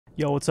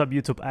Yo, what's up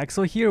YouTube?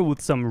 Axel here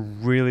with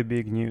some really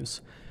big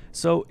news.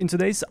 So in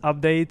today's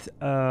update,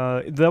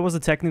 there was a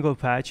technical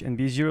patch and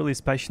BSG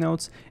released patch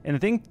notes, and I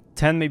think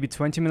 10 maybe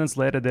 20 minutes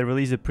later they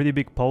released a pretty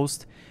big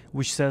post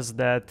which says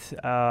that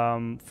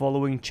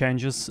following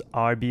changes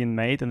are being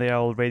made and they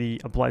are already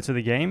applied to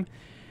the game.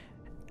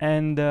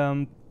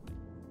 And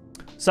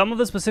some of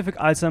the specific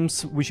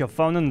items which are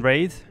found in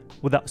raid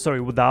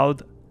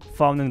without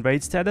found in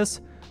raid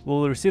status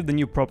will receive the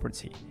new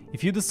property.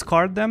 If you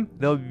discard them,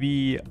 they'll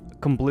be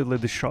completely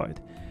destroyed.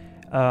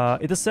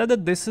 It is said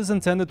that this is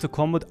intended to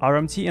combat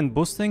RMT and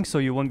boosting, so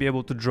you won't be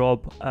able to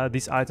drop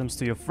these items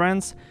to your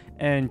friends,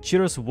 and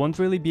cheaters won't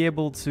really be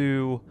able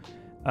to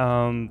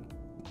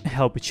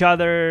help each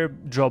other,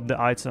 drop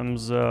the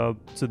items to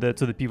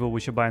the people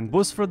which are buying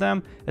boosts for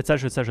them,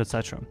 etc, etc,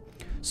 etc.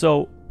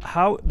 So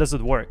how does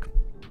it work?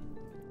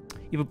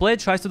 If a player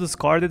tries to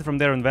discard it from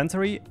their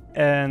inventory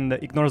and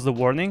ignores the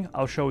warning,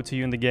 I'll show it to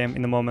you in the game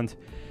in a moment.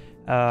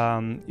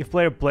 If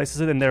player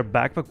places it in their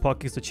backpack,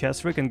 pockets the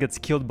chest rig, and gets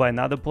killed by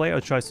another player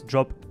or tries to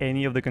drop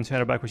any of the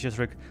container backpack chest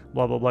rig,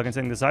 blah blah blah,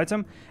 containing this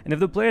item, and if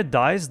the player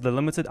dies, the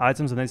limited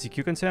items in the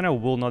NCQ container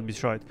will not be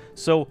destroyed.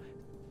 So,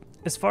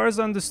 as far as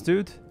I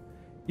understood,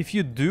 if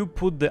you do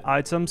put the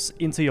items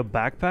into your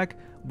backpack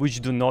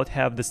which do not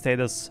have the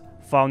status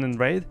found in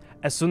raid,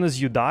 as soon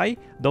as you die,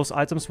 those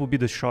items will be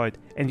destroyed,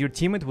 and your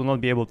teammate will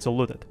not be able to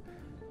loot it.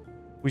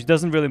 Which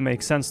doesn't really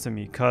make sense to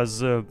me,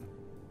 because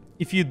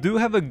if you do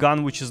have a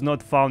gun which is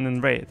not found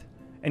in raid,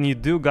 and you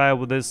do die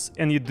with this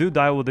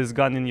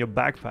gun in your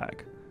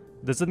backpack,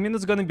 does it mean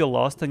it's gonna be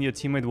lost and your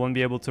teammate won't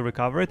be able to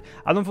recover it?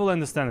 I don't fully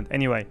understand it.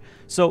 Anyway,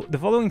 so the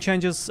following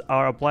changes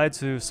are applied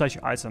to such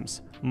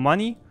items: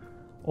 money,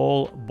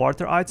 all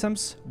barter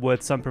items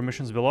with some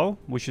permissions below,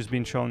 which is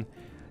being shown,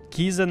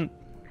 keys and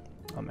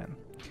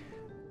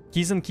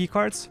key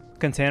cards,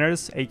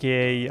 containers,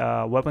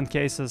 aka weapon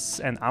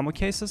cases and ammo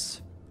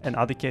cases, and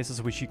other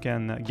cases which you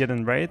can get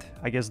in raid,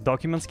 I guess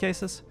documents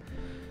cases.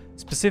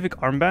 Specific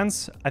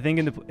armbands, I think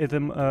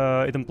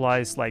it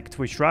implies like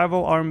Twitch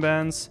rival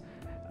armbands,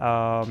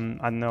 I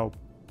don't know,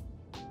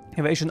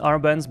 evasion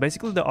armbands,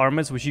 basically the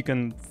armbands which you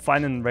can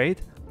find in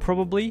raid,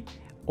 probably,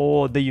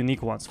 or the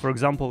unique ones. For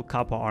example,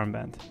 Kappa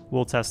armband,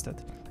 we'll test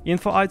it.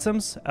 Info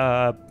items,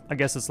 I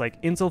guess it's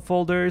like intel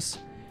folders,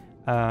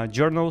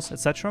 journals,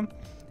 etc.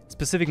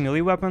 Specific melee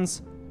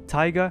weapons,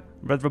 Taiga,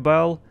 Red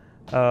Rebel,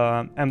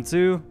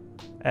 M2,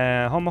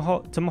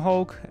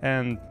 Tomahawk,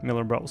 and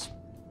Miller Bros.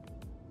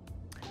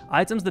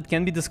 Items that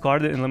can be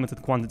discarded in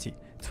limited quantity: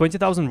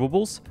 20,000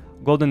 rubles,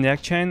 golden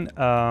neck chain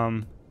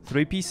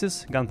 3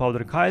 pieces,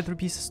 gunpowder kite 3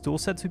 pieces, tool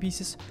set 2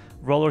 pieces,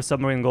 roller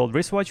submarine gold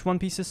wristwatch 1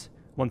 piece,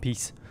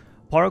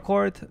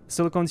 paracord,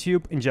 silicone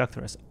tube,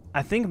 injectors.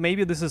 I think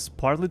maybe this is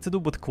partly to do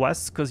with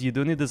quests, because you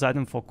do need this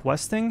item for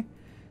questing.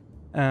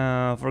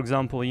 For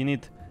example, you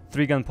need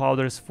 3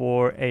 gunpowders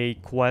for a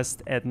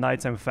quest at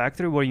Nighttime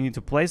Factory where you need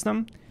to place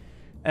them.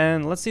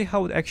 And let's see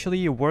how it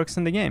actually works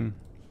in the game.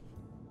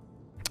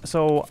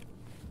 So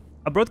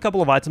I brought a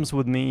couple of items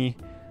with me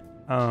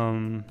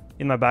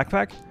in my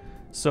backpack.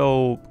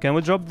 So can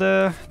we drop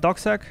the dog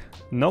sack?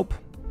 Nope.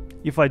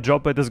 If I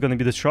drop it, it's gonna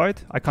be destroyed.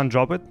 I can't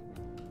drop it.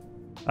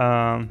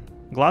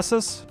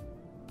 Glasses.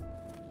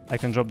 I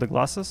can drop the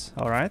glasses.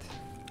 All right.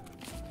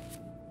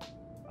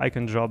 I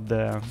can drop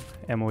the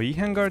MOE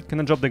handguard. Can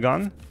I drop the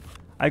gun?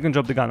 I can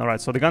drop the gun. All right.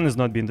 So the gun is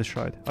not being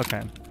destroyed.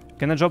 Okay.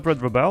 Can I drop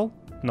Red Rebel?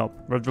 Nope,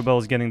 Red Rebel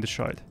is getting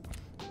destroyed.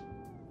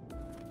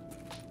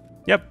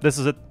 Yep, this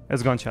is it.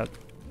 It's gone, chat.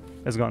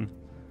 It's gone.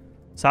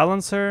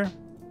 Silencer,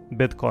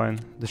 Bitcoin,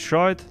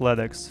 destroyed.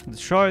 LEDX,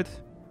 destroyed.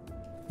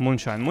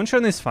 Moonshine.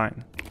 Moonshine is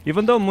fine.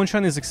 Even though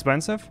Moonshine is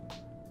expensive,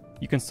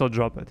 you can still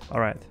drop it.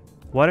 Alright.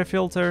 Water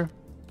filter,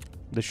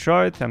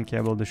 destroyed. M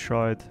cable,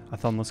 destroyed.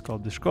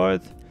 Athelmoscope,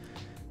 destroyed.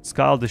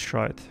 Skull,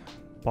 destroyed.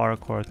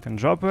 Paracord, can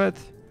drop it.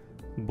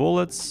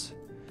 Bullets.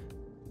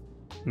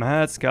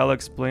 Mad,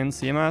 Scalyx, Splint,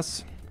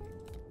 CMS.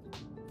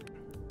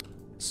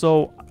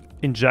 So,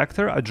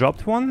 injector, I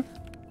dropped 1.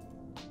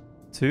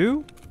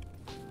 2.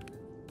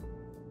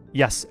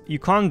 Yes, you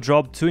can't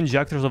drop 2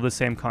 injectors of the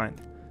same kind.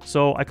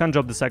 So, I can't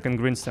drop the second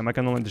green stem, I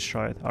can only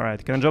destroy it.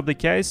 Alright, can I drop the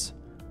case?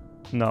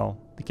 No,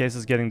 the case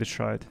is getting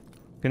destroyed.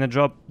 Can I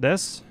drop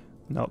this?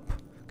 Nope.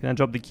 Can I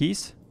drop the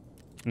keys?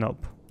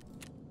 Nope.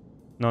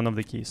 None of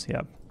the keys,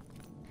 yep.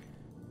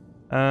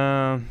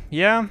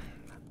 Yeah,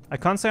 I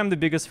can't say I'm the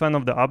biggest fan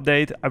of the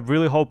update. I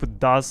really hope it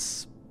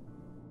does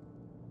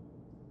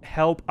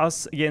help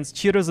us against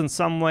cheaters in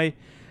some way,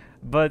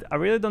 but I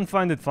really don't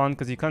find it fun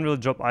because you can't really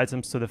drop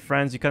items to the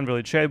friends, you can't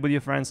really trade with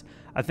your friends.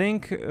 I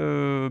think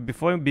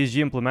before BSG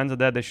implemented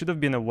that, there should have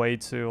been a way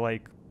to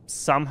like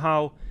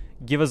somehow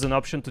give us an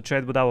option to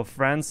trade with our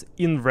friends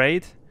in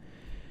raid.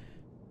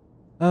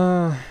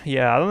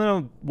 Yeah, I don't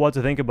know what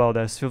to think about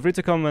this. Feel free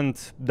to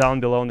comment down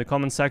below in the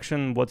comment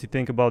section what you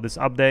think about this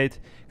update,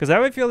 because I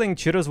have a feeling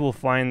cheaters will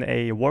find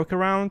a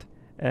workaround,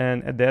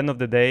 and at the end of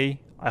the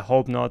day, I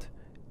hope not,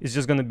 it's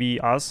just gonna be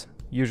us,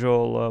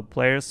 usual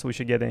players,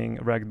 which are getting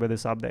wrecked by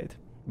this update.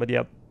 But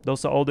yeah,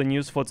 those are all the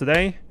news for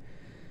today.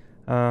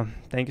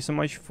 Thank you so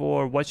much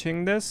for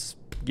watching this.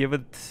 give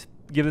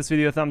this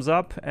video a thumbs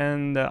up,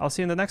 and I'll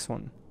see you in the next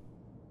one.